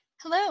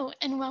Hello,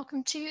 and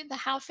welcome to the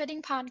How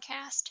Fitting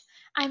podcast.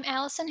 I'm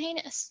Allison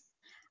Haynes.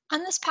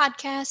 On this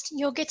podcast,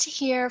 you'll get to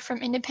hear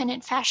from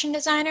independent fashion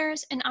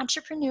designers and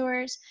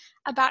entrepreneurs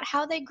about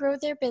how they grow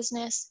their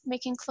business,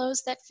 making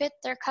clothes that fit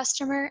their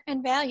customer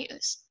and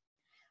values.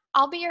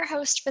 I'll be your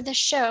host for this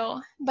show,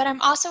 but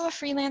I'm also a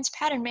freelance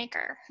pattern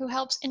maker who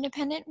helps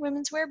independent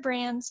women's wear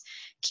brands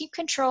keep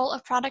control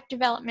of product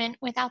development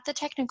without the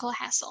technical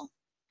hassle.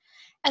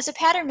 As a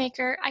pattern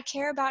maker, I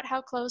care about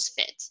how clothes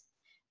fit.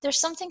 There's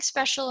something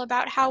special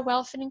about how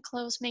well-fitting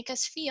clothes make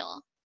us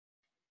feel.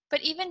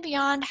 But even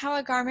beyond how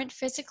a garment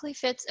physically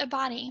fits a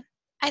body,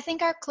 I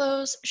think our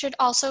clothes should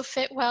also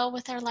fit well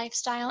with our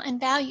lifestyle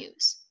and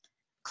values.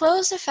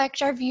 Clothes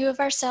affect our view of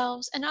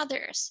ourselves and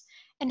others,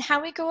 and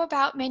how we go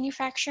about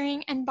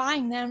manufacturing and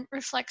buying them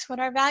reflects what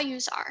our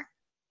values are.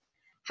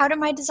 How do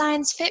my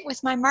designs fit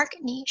with my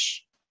market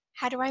niche?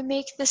 How do I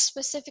make this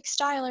specific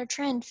style or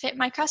trend fit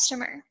my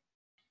customer?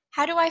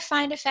 How do I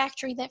find a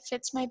factory that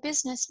fits my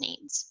business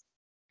needs?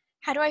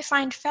 How do I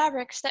find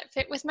fabrics that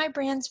fit with my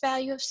brand's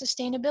value of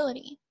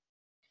sustainability?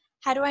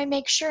 How do I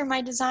make sure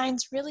my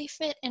designs really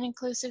fit an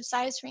inclusive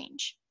size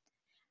range?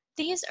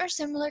 These or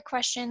similar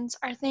questions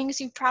are things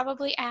you've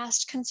probably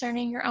asked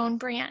concerning your own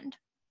brand.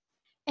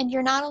 And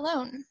you're not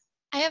alone.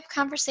 I have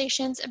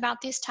conversations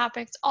about these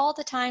topics all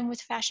the time with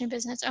fashion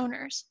business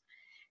owners.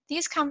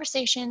 These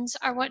conversations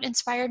are what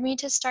inspired me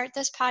to start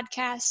this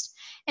podcast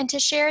and to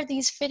share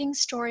these fitting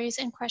stories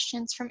and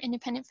questions from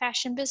independent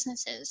fashion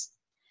businesses.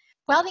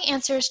 While the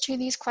answers to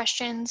these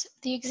questions,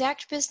 the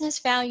exact business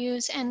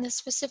values, and the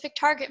specific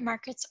target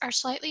markets are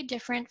slightly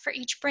different for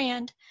each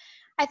brand,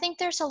 I think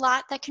there's a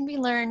lot that can be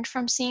learned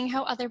from seeing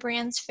how other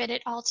brands fit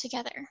it all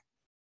together.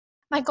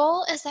 My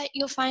goal is that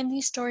you'll find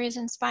these stories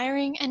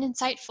inspiring and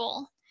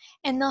insightful,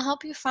 and they'll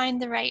help you find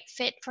the right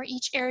fit for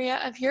each area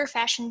of your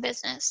fashion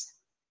business.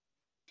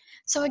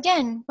 So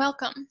again,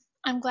 welcome.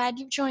 I'm glad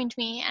you've joined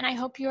me, and I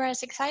hope you are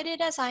as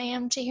excited as I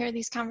am to hear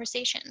these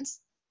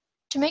conversations.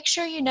 To make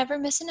sure you never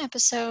miss an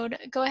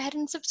episode, go ahead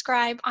and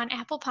subscribe on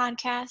Apple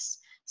Podcasts,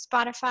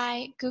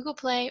 Spotify, Google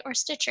Play, or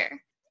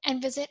Stitcher, and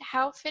visit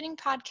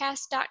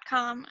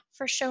howfittingpodcast.com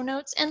for show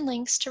notes and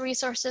links to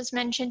resources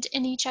mentioned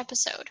in each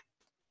episode.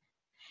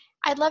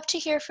 I'd love to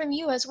hear from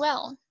you as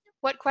well.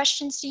 What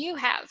questions do you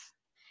have?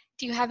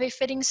 Do you have a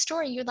fitting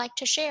story you'd like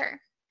to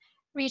share?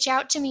 Reach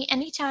out to me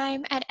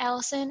anytime at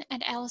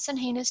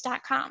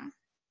allison@allisonhaynes.com.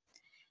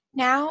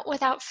 Now,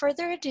 without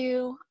further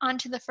ado, on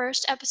to the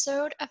first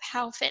episode of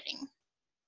How Fitting.